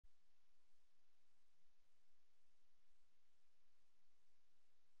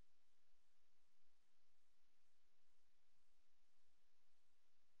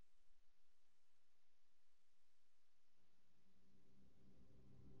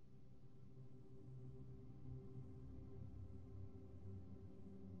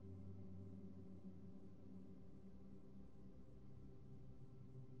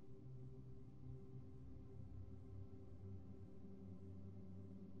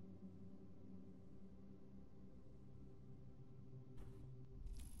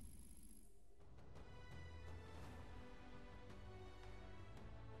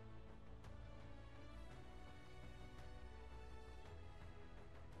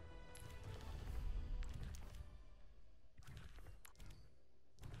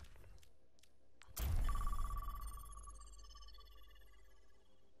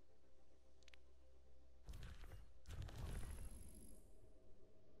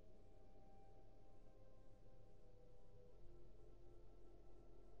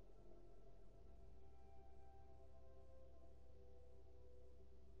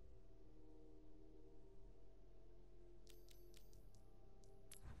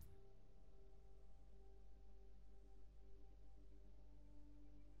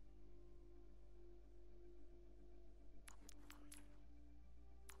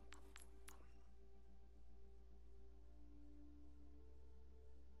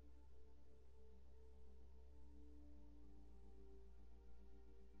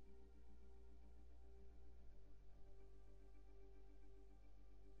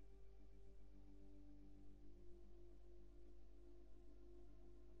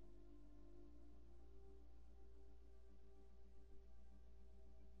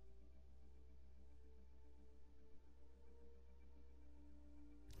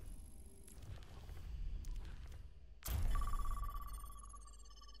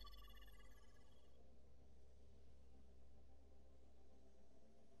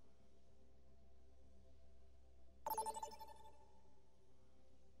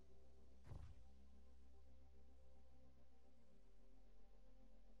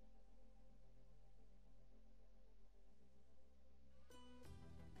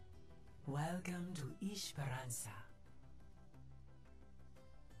Welcome to Esperanza.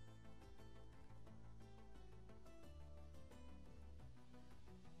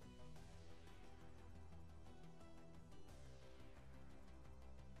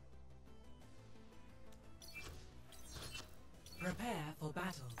 Prepare for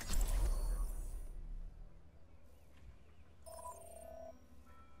battle.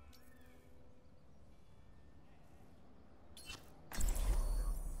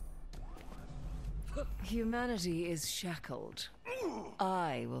 Humanity is shackled.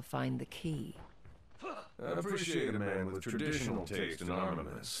 I will find the key. I'd appreciate a man with traditional taste in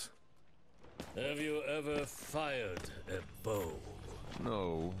armaments. Have you ever fired a bow?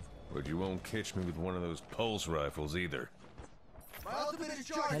 No, but you won't catch me with one of those pulse rifles either. Hello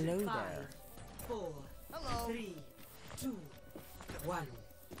there. 4, 3, 2, 1.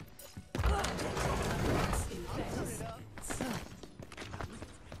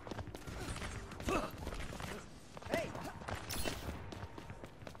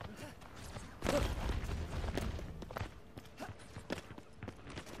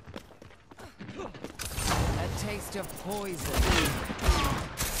 A taste of poison.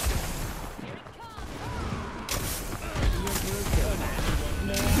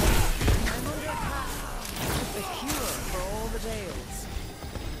 The cure for all the tales.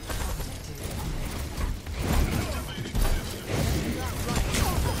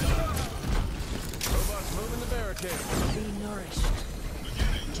 Robots moving the barricade. Be nourished.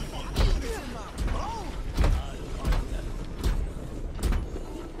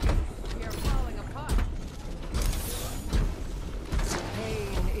 You're falling apart.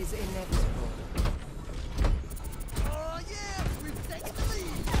 Pain is inevitable. Oh yeah, we've taken the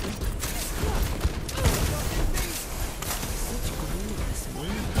lead. Such grievous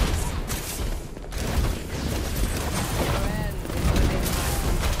wounds. Your end is within my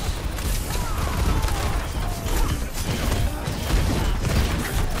reach.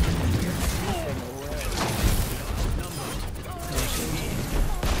 You're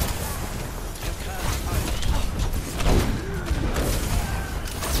slipping away.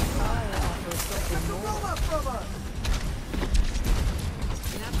 I offer something more. Robot from us.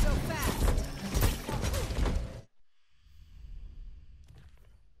 Not so fast.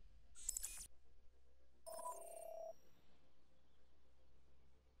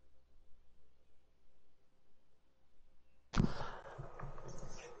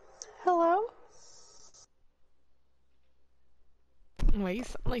 Hello? Why you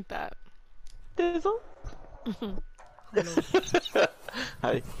sound like that? Dizzle?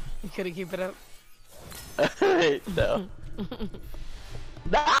 Hi. You couldn't keep it up. Wait, no.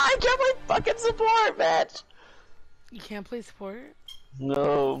 Nah, I can't play fucking support, bitch! You can't play support?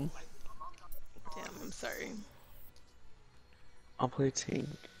 No. Damn, I'm sorry. I'll play tank.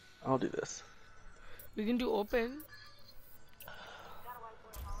 I'll do this. We can do open.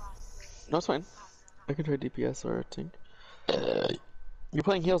 No, it's fine. I can try DPS or tank. You're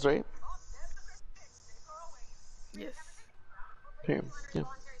playing heals, right? Yes. Here, yeah.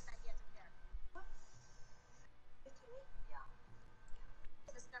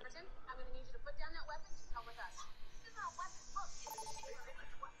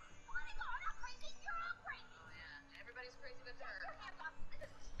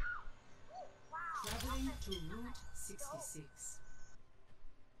 Traveling to Route 66.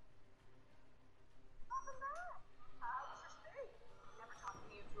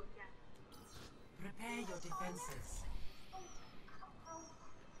 Prepare your defenses.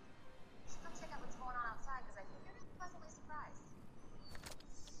 Let's check out what's going on outside because I think you're pleasantly surprised.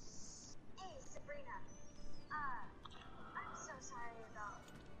 Hey, Sabrina. I'm so sorry about.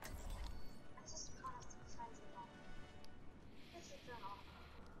 I just caught up some friends again. Here's your journal.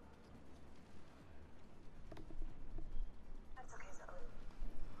 That's okay, Zoe.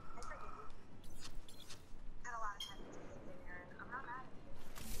 I forgive you. Had a lot of time to think in there, and I'm not mad at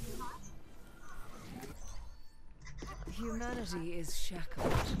you. You not? Humanity is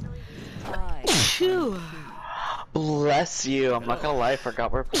shackled. I. Phew. Bless you. I'm not gonna lie, I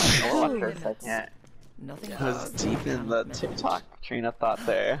forgot we're playing Overwatch for a second. Nothing. I was deep in the TikTok train of thought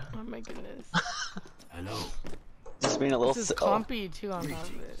there. Oh my goodness. Hello. Just being a little This is sick. compy too on top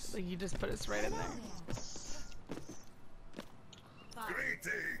of it. Like you just put us right in there. 5,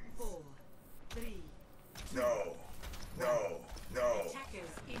 Greetings. 4, 3. No. Attackers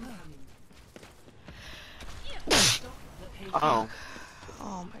incoming. Oh.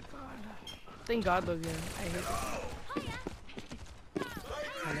 Oh my god. Thank God, Logan. I hate this. Hello.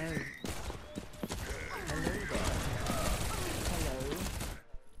 Hello there. Hello.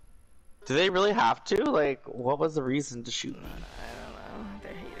 Do they really have to? Like, what was the reason to shoot me? I don't know.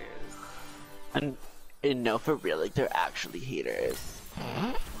 They're haters. And no, for real, like they're actually haters.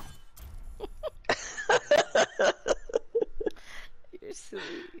 You're silly.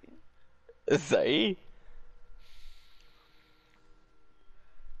 Zay?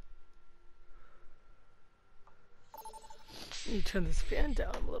 You turn this fan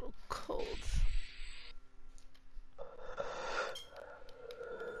down. I'm a little cold.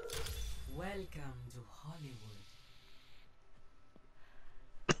 Welcome to Hollywood.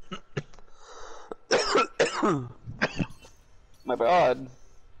 My bad.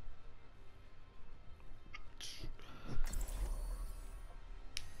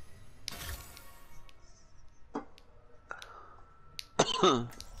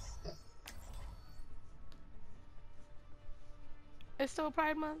 It's still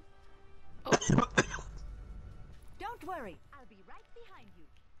Pride Month. Don't worry, I'll be right behind you.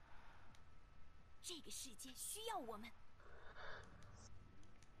 这个世界需要我们。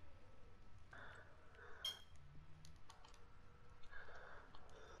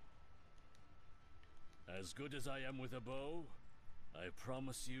As good as I am with a bow, I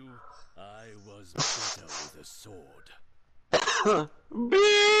promise you, I was better with a sword. Be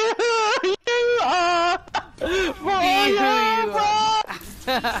who you are! Be who you are.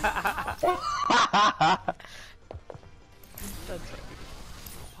 That's right.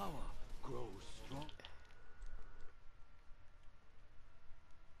 Power grows strong.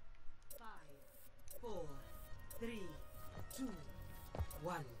 5, 4, 3, 2,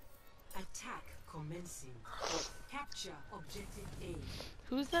 1. Attack commencing. Capture objective A.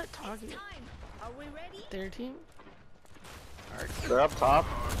 Who's that talking? Time. Are we ready? Their team? They're up top.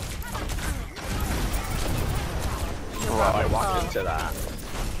 Oh, I walked into that.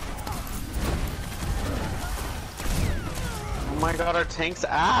 Oh my god, our tank's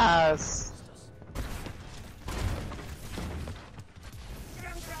ass! We're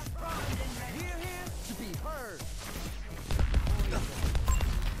here to be heard.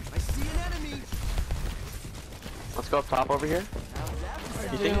 I see an enemy. Let's go up top over here.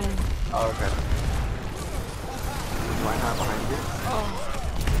 You think? Doom. Oh, okay. Why not behind you? Oh.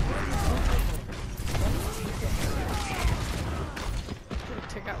 Gonna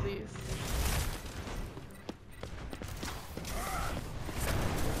take out these.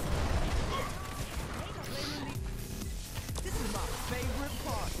 This is my favorite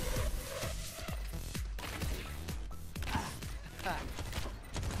part.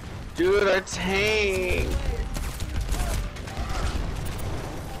 Dude, our tank!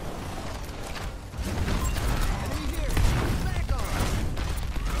 Enemy here. Back on.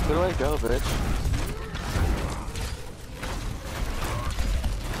 Where do I go, bitch?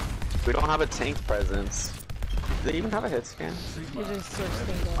 We don't have a tank presence. Do they even have a hit scan? You just switch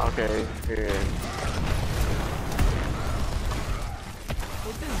things up. Okay, period.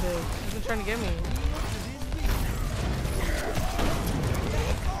 What is this? He's been trying to get me.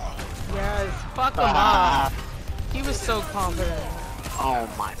 Yes, fuck him up. He was so confident. Oh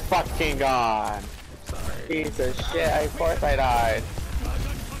my fucking god. Sorry. Piece of shit, of course I died.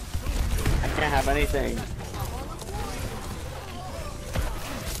 I can't have anything.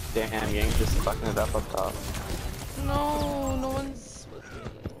 Damn, Yang just fucking it up top. No, no one's with me.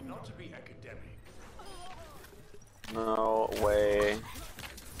 Not to be academic. No way.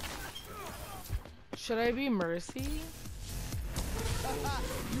 Should I be Mercy? You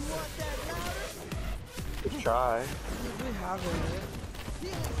want that louder? Good try. We have it.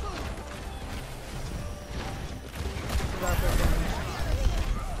 Healing food. Without their damage.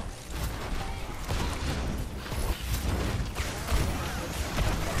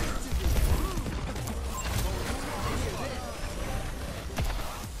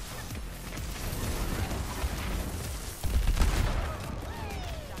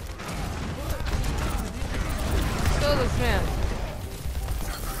 Kill this man.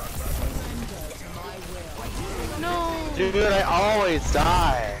 No. Dude, I always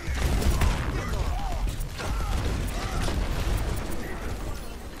die.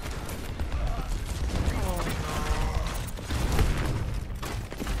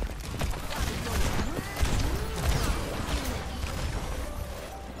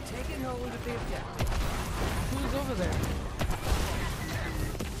 Taking hold of the objective. Who's over there?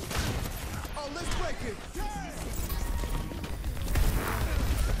 Oh, let's break it.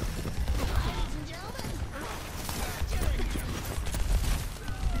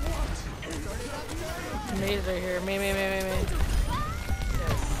 Maze right here. May. Yes.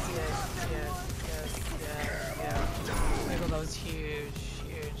 Michael, that was huge.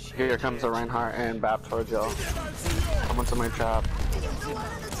 Here comes the Reinhardt and Bap towards y'all. Come into my trap.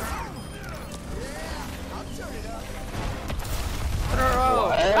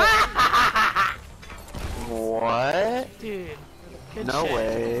 Throw. What? Dude. Good No shit.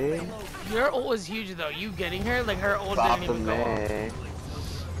 way. Your ult was huge though. You getting her, like her ult Stop didn't the even go off. May.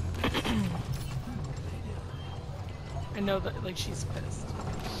 I know that, like, she's pissed.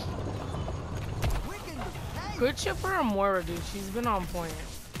 Good shit for Amora, dude. She's been on point.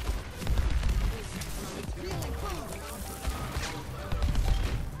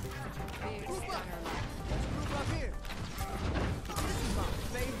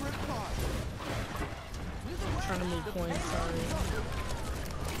 I'm trying to move points, sorry.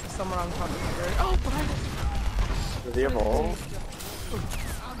 There's someone on top of the bird. Oh, behind us! Does he have ult?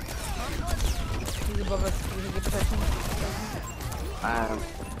 He's above us. Can you get protection?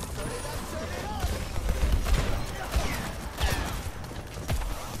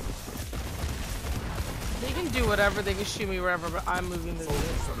 They can do whatever, they can shoot me wherever, but I'm moving this way.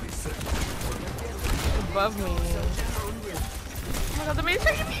 Above me. Oh my god, the maid's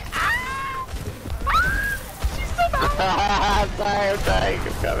taking me! Ah! Ah! She's so bad! I'm sorry,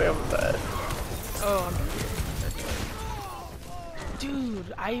 I'm coming, I'm dead. Oh, I'm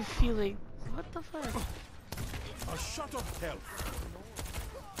dude, I feel like... What the fuck? A shot of health.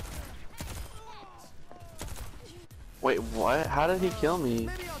 Wait, what? How did he kill me?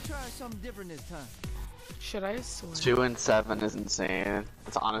 Maybe I'll try something different this time. Should I swim? 2 and 7 is insane.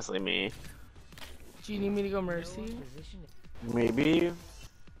 It's honestly me. Do you need me to go Mercy? Maybe,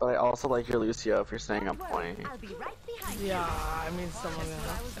 but I also like your Lucio if you're staying on point. I'll be right behind you. Yeah, I mean someone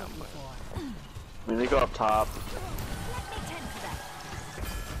else. We need to go up top. Let me tend to that.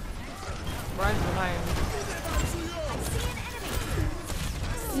 Ryan's behind. I see an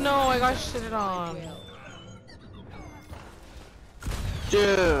enemy. No, I got shitted on.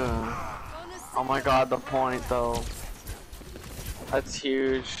 Dude! Oh my god, the point though. That's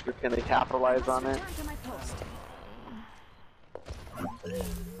huge. Can they capitalize on it? Return to my post.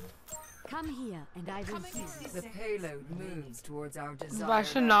 Come here, and I will see. The payload moves towards our desired.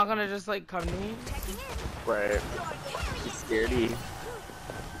 Basha not gonna just like come to me. Right. He's scaredy.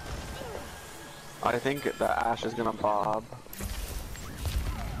 I think the Ash is gonna bob.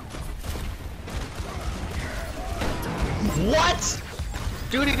 What?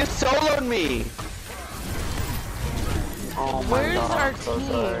 Dude, he just soloed me! Oh my Where's god, our I'm so team?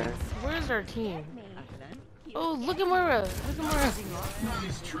 sorry. Where's our team? Oh, look at Moira. Look at Moira.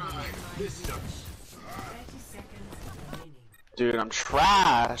 Dude, I'm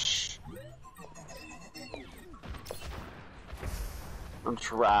trash. I'm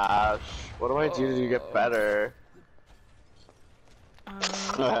trash. What do I do to get better?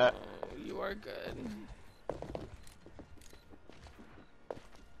 You are good.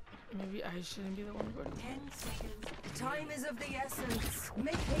 Maybe I shouldn't be the one going. 10 seconds. Time is of the essence.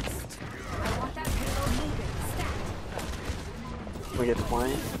 Make haste. I want that payload moving. Stat. We get the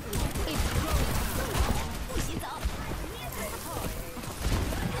point.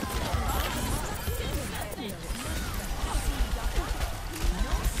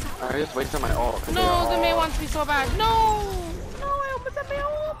 I just wasted my ult. No, the May wants me so bad. No! No, I opened the May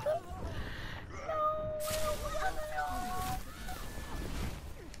ult.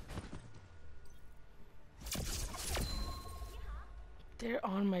 They're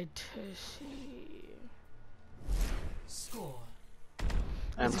on my tushy. Score.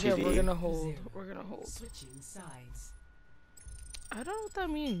 Yeah, we're MTD. gonna hold. We're gonna hold. Switching sides. I don't know what that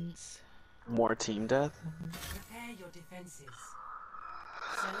means. More team death? Prepare your defenses.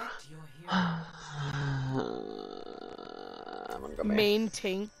 Select your hero. I'm gonna go Main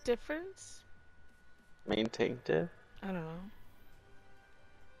tank difference? Main tank diff? I don't know.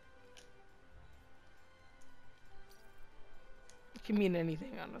 It can mean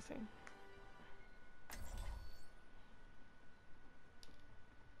anything, honestly.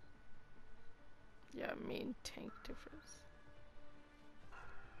 Yeah, main tank difference.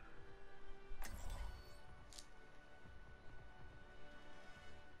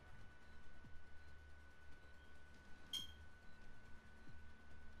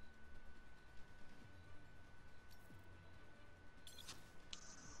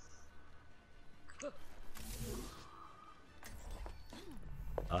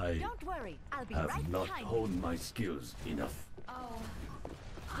 I Don't worry, I'll be have right not behind you. honed my skills enough. Oh,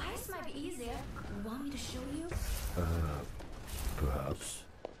 this might be easier. Want me to show you? Perhaps.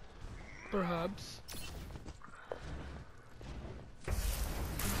 Perhaps.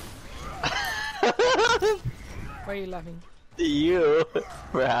 Why are you laughing? You,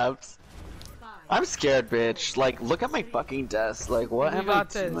 perhaps. I'm scared, bitch. Like, look at my fucking desk. Like, what You am I got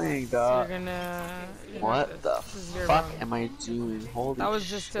this. doing, You're dog? gonna. You got What this. the This is your fuck round. am I doing? Holy That was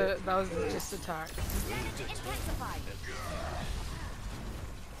just shit. a. That was just attack. Intensify.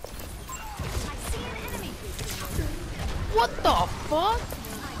 I see an enemy. What the fuck?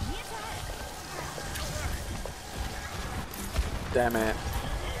 Damn it.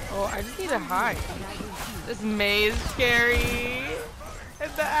 Oh, I just need to hide. This maze is scary. In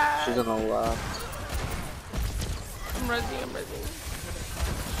the ass. She's on the left. I'm rezzing.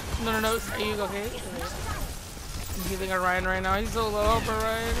 No. Are you okay? I'm healing on Ryan right now. He's so low for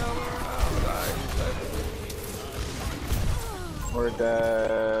Ryan. Oh god. We're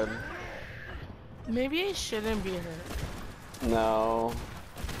dead. Maybe I shouldn't be hurt. No.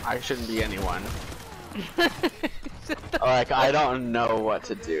 I shouldn't be anyone. Like, I don't know what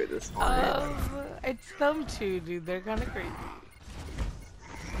to do this morning. It's them too, dude. They're kind of crazy.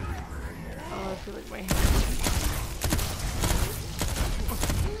 Oh, I feel like my hand.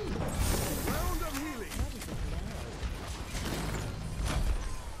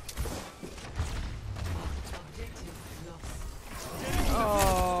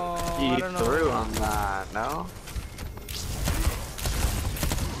 Oh, He I don't know. threw on that, no?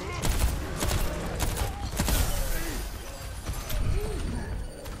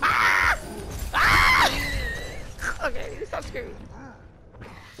 Okay, stop screaming.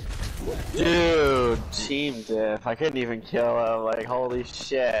 Dude, team diff. I couldn't even kill him. Like, holy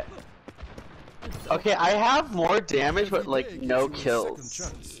shit. Okay, I have more damage, but like no kills.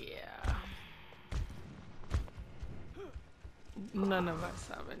 Yeah. None of us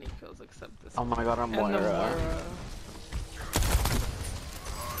have any kills except this. Oh my god, I'm and the Moira. Moira.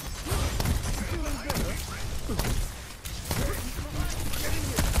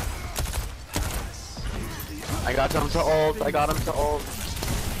 I got him to ult.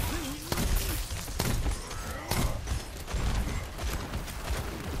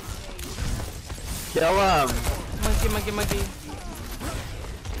 Kill him! Monkey.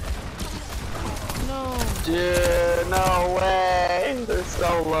 No. Dude, no way! They're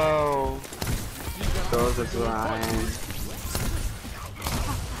so low. Those are Ryan.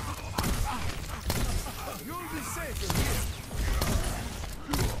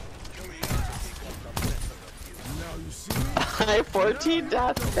 I have 14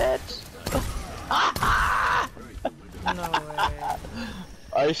 deaths, bitch! No way.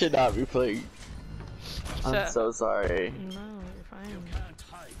 I should not be playing. I'm so sorry. No, you're fine.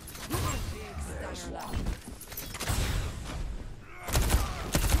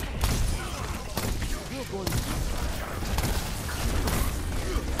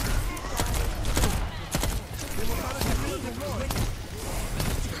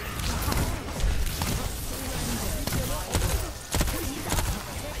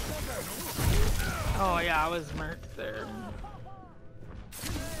 Oh yeah, I was murked there.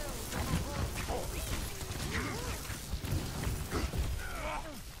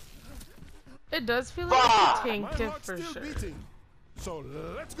 It does feel like a tank diff for sure. So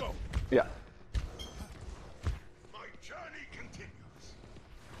let's go. Yeah. My journey continues.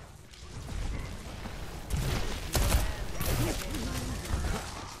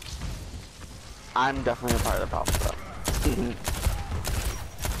 I'm definitely a part of the problem though.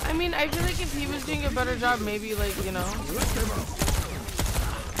 I mean, I feel like if he was doing a better job, maybe like, you know.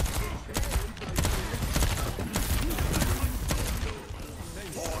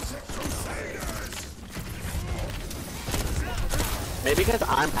 Maybe because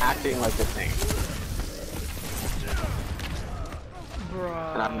I'm acting like the tank.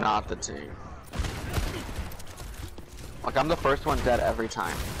 Bruh. And I'm not the tank. Like, I'm the first one dead every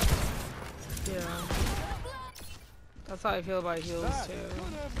time. Yeah. That's how I feel about heals too.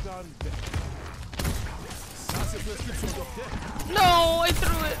 No, I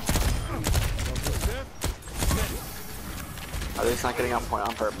threw it. Are they just not getting on point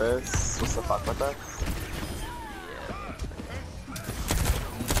on purpose? What's the fuck with that?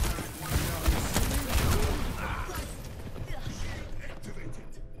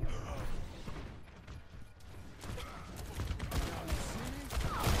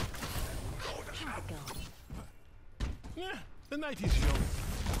 Yeah, the night is young.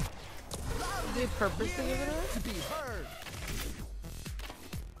 They purposely give it up? To be heard.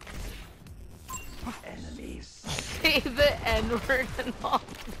 Enemies. Say the N-word and all,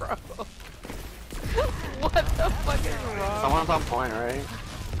 bro. What the fuck is wrong? Someone's on point, right?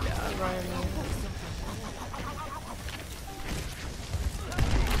 Yeah, Ryan.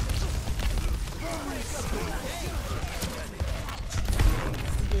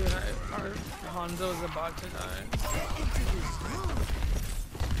 Dude, our Hanzo's about to die.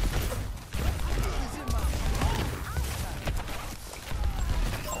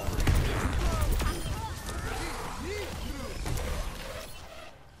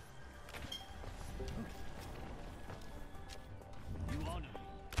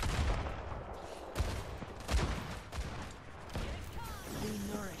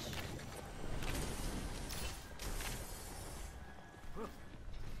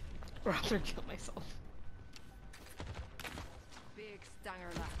 rather kill myself. Big stanger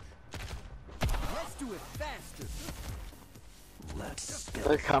left. Let's do it faster. Let's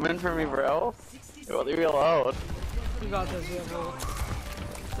They're coming for me, bro. Yo, leave me alone. We got this. We have ult.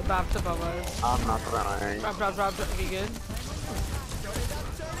 The map's above us. I'm not trying. Drop. Okay, good.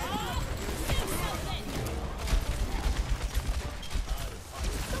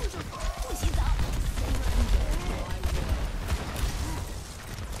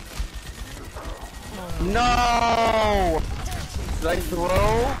 No! Did I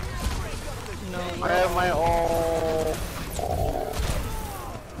throw? No. I have my ult.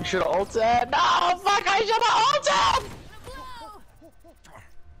 You should have ulted. No, fuck! I should have ulted.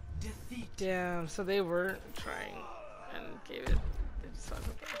 Damn. So they weren't trying and gave it. They just thought,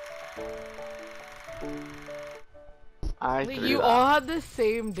 okay. I Like, threw you that. all had the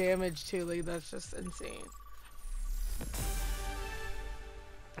same damage too. Like that's just insane.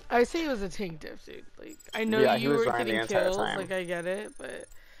 I say it was a tank diff, dude. Like I know Yeah, he you was were running the getting entire kills, time. like I get it, but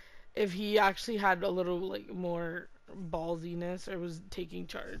if he actually had a little like more ballsiness or was taking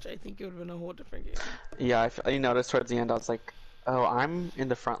charge, I think it would have been a whole different game. Yeah, I noticed towards the end, I was like, oh, I'm in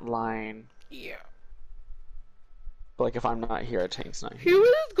the front line. Yeah. But like, if I'm not here, a tank's not He here.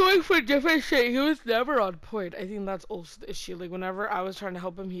 was going for different shit. He was never on point. I think that's also the issue. Like whenever I was trying to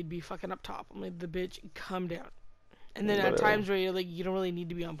help him, he'd be fucking up top. I'm like, the bitch, come down. And then at Literally. times where you're like, you don't really need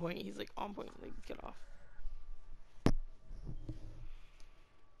to be on point, he's like, on point. Like, get off.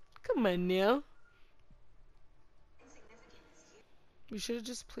 Come on now. We should have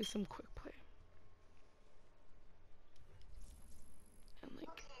just played some quick play. And like,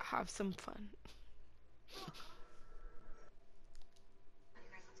 have some fun.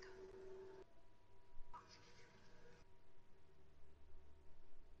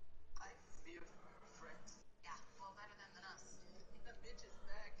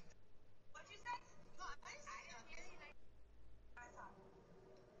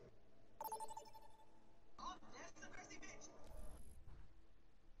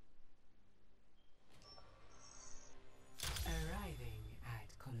 Arriving at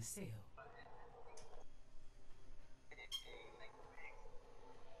Coliseo.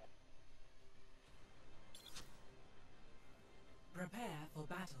 Prepare for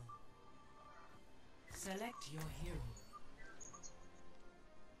battle. Select your hero.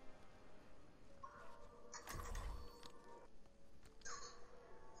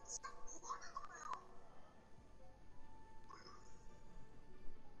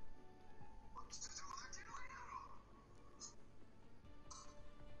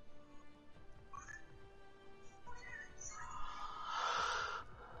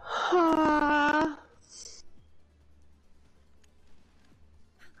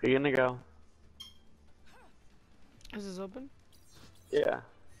 Are you gonna go? Is this open? Yeah.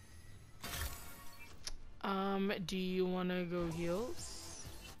 Do you wanna go heals?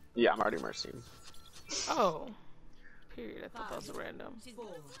 Yeah, I'm already mercying. Oh. Period. I thought that was a random.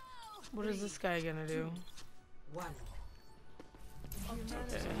 What is this guy gonna do? Okay.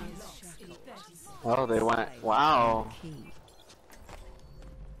 Oh, they went. Wow.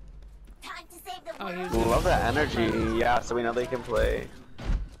 Time to save the Oh, he was Love that energy. Yeah, so we know they can play.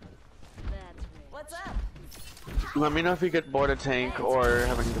 What's up? Let me know if you get bored of tank or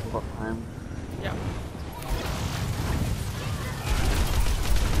having a difficult time. Yeah.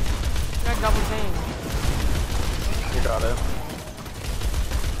 Got double team. You got it.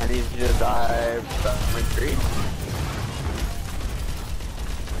 I need you to dive retreat.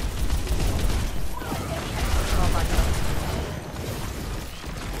 Oh my god.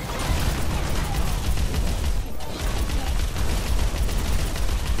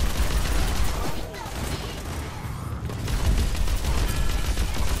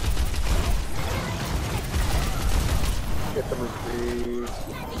 Get the retreat.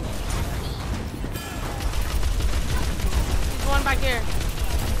 There's one back here.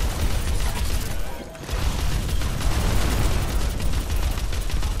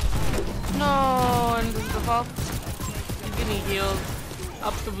 No, and this is the fault. He's getting healed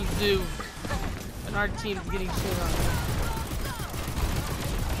up the wazoo. And our team's getting shit on.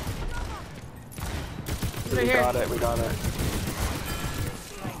 He's right We here. got it, we got it.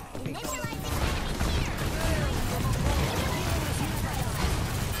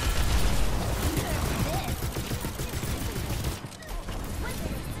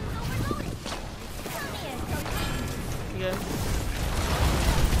 You good?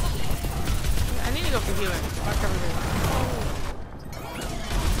 I need to go for healing. Fuck everything.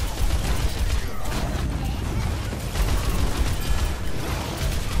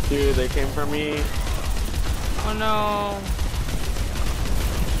 Dude, they came for me. Oh no.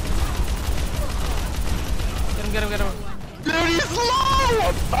 Get him. Dude, he's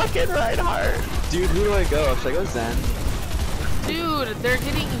low! Fucking Reinhardt. Dude, who do I go? Should I go Zen? Dude, they're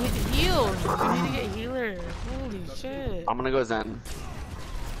getting healed. We need to get healers. Holy shit. I'm gonna go Zen.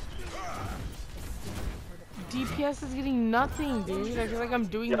 DPS is getting nothing, dude. I feel like I'm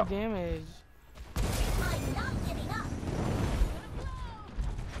doing the damage. I'm not giving up.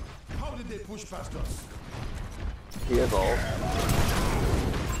 How did they push past us? He has ult.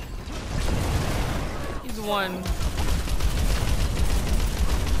 He's one.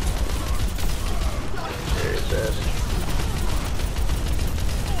 There he is.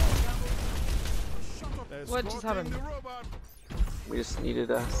 What just happened? We just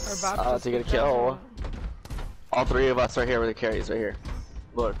needed us Our bot to get a kill. All three of us are here with the carries right here.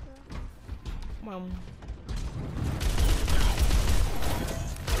 Look. What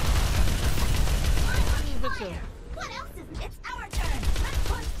else is it's our turn. Let's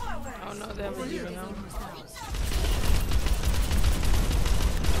push forward. Oh no, they haven't even now.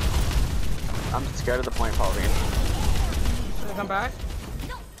 I'm scared of the point, Pauline. Should I come back?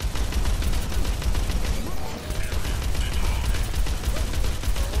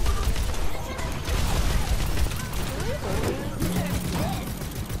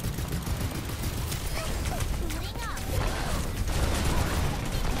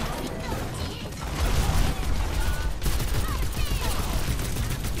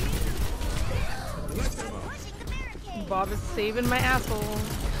 Bob is saving my asshole.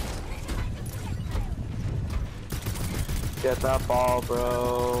 Get that ball,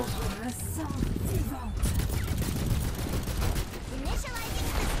 bro.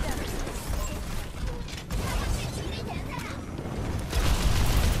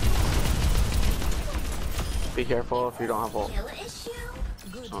 Be careful if you don't have ult.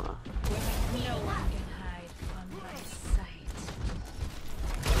 Oh, no.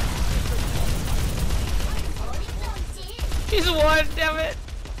 She's one, damn it!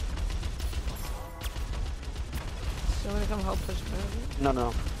 So I'm gonna come help push her. No.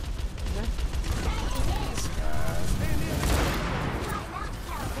 Okay.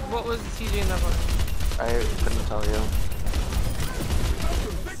 What was he doing that for? I couldn't tell you.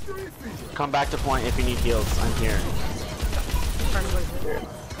 Come back to point if you need heals. I'm here. Here.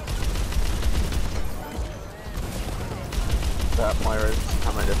 That Moira's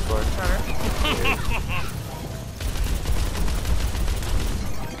on my Discord.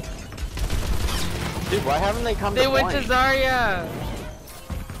 Dude, why haven't they come to point? They went to Zarya!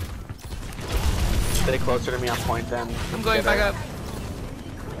 Stay closer to me on point then. I'm going back up.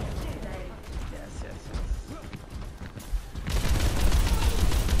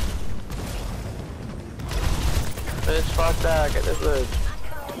 Bitch, fuck that. Get this bitch.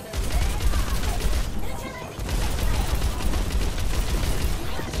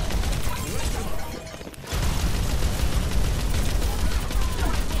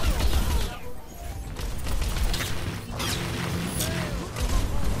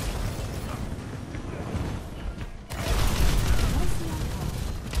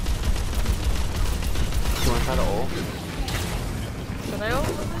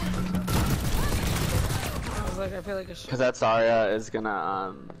 I feel like I should. Because that Zarya is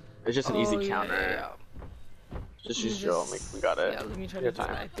gonna, it's just an easy counter. Yeah. Just use drill, we got it. Yeah, let me try to do it.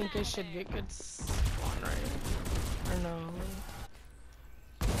 I think I should get good spawn, right? Or no?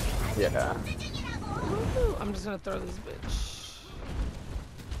 Yeah. Ooh, I'm just gonna throw this bitch.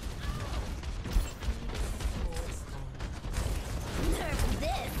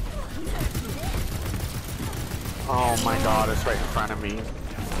 Oh my god, it's right in front of me.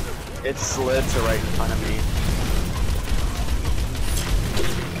 It slid to right in front of me.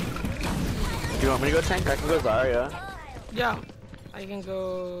 Do you want me to go tank? I can go Zarya. Yeah, I can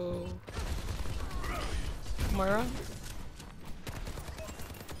go Moira.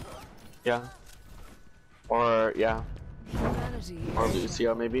 Yeah. Or, yeah. Or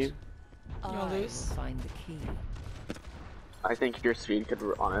Lucio, maybe. I'll find the key. I think your speed could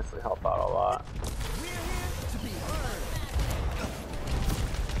honestly help out a lot.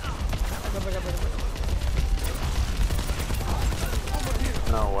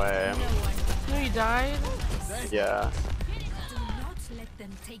 No way. No, you died? Yeah.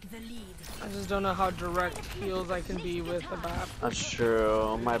 I just don't know how direct heals I can be with the BAP. That's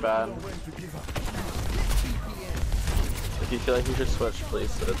true. My bad. If you feel like you should switch,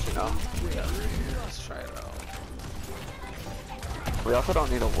 please, so that you know. Yeah, let's try it out. We also don't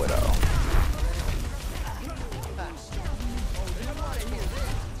need a Widow.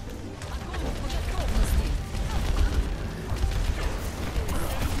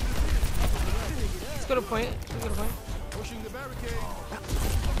 Let's go to point. Let's go to point. Pushing the barricade.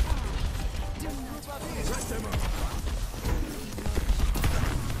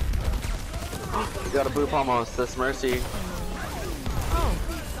 You got a boop almost. This Mercy. Oh.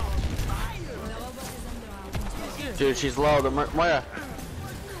 Dude, she's low. The Moira.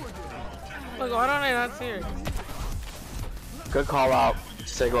 Look, why don't I not see her? Good call out.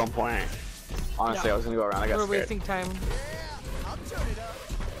 Sig on point. Honestly, Yeah. I was gonna go around. I got We're scared. wasting time.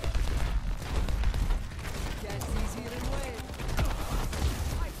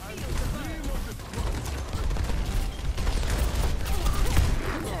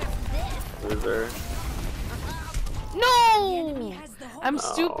 Loser. No! I'm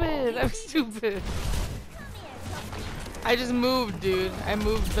stupid. I'm stupid. I just moved, dude. I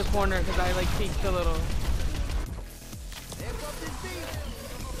moved the corner because I like peeked a little.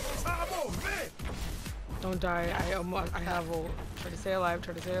 Don't die. I have ult. Try to stay alive.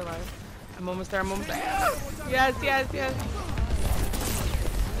 Try to stay alive. I'm almost there. I'm almost there. Yes, yes, yes.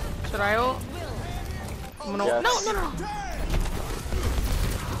 Should I ult? I'm gonna ult. Yes. No, no, no.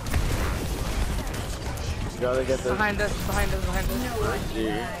 You gotta get this. Behind us. Behind us. Behind us. Gee.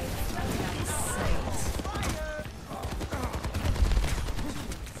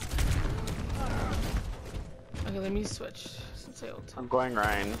 Okay, let me switch since I ult. I'm going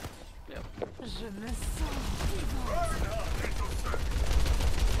Ryan. Yep.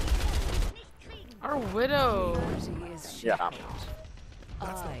 Our widow. Yeah. I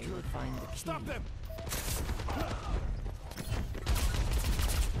will find the key. Stop them!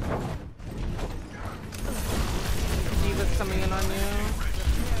 Diva's coming in on you.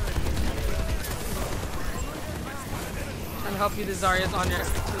 Trying to help you. The Zarya's on your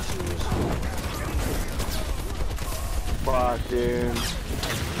tissues. Fuck, dude.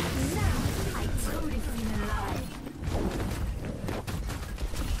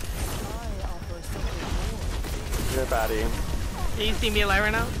 You're a baddie. Do you see me alive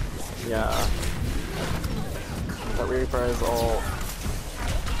right now? Yeah. That Reaper is ult.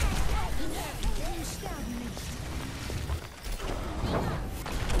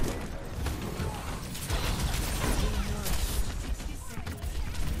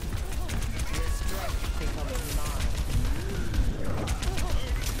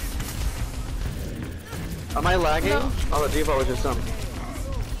 Am I lagging? No. Oh, the Devo was just done.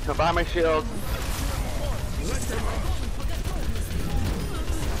 Come buy my shield.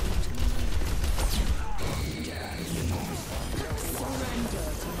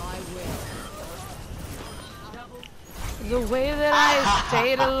 The way that I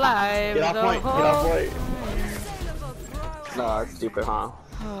stayed alive. Get off the point. Get whole... off point. No, it's stupid, huh?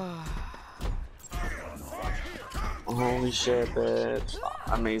 Holy shit, bitch.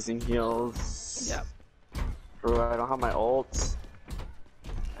 Amazing heals. Yep. Bro, I don't have my ult.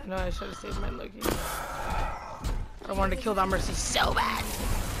 I know I should have saved my Loki. I wanted to kill that Mercy so bad.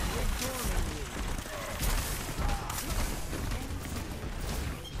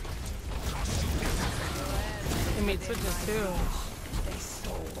 They made switches too.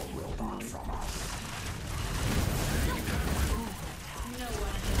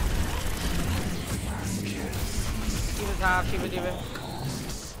 Diva's half, Diva.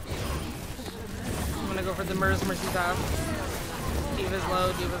 I'm gonna go for the Mercy's half. Diva's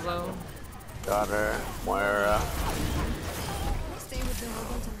low, Diva's low. Got her. Moira.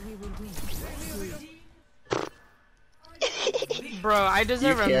 Bro, I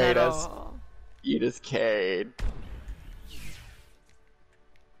deserve a carried medal. us. You just carried.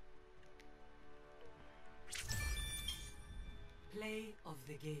 Play of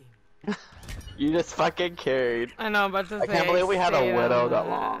the game. You just fucking carried. I know, but I can't believe we had a widow that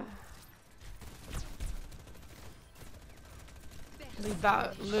long.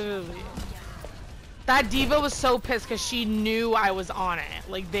 That literally. That Diva was so pissed because she knew I was on it.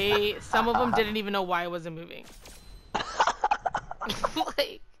 Like some of them didn't even know why I wasn't moving.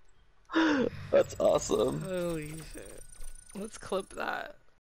 Like. That's awesome. Holy shit. Let's clip that.